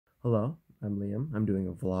Hello, I'm Liam. I'm doing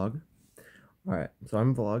a vlog. Alright, so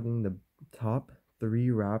I'm vlogging the top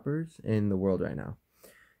 3 rappers in the world right now.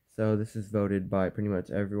 So this is voted by pretty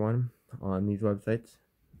much everyone on these websites.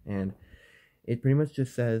 And it pretty much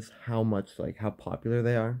just says how much, like, how popular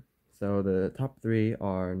they are. So the top 3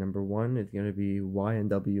 are number 1 is going to be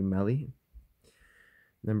YNW Melly.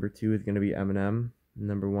 Number 2 is going to be Eminem.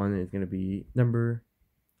 Number 1 is going to be number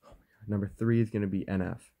 3 is going to be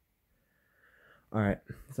NF. Alright,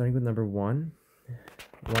 starting with number 1,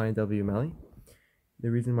 YNW Melly.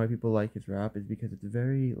 The reason why people like his rap is because it's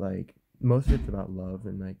very, like, most of it's about love,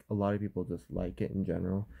 and like a lot of people just like it in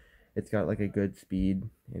general. It's got like a good speed,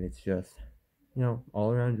 and it's just,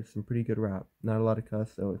 all around just some pretty good rap. Not a lot of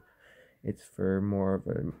cuss, so it's for more of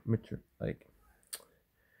a mature, like,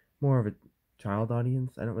 more of a child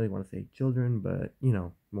audience. I don't really want to say children, but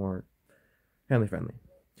more family friendly.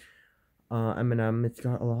 Eminem, it's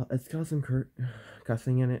got some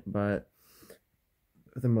cussing in it, but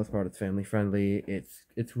for the most part, it's family friendly.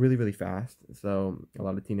 It's really really fast, so a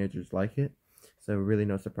lot of teenagers like it. So really,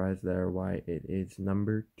 no surprise there why it is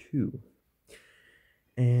number 2.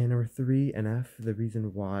 And number 3, NF. The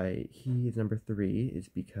reason why he is number 3 is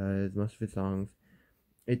because most of his songs,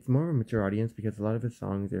 it's more of a mature audience because a lot of his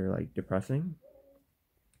songs are like depressing,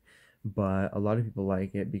 but a lot of people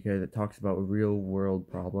like it because it talks about real world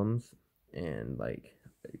problems and like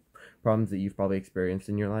problems that you've probably experienced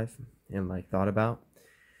in your life and like thought about,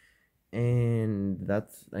 and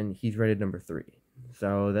he's rated number 3.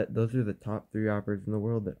 So those are the top 3 rappers in the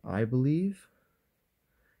world that I believe,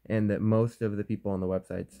 and that most of the people on the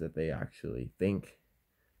websites that they actually think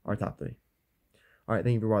are top 3. All right,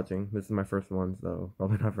 thank you for watching. This is my first one, so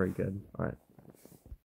probably not very good. All right.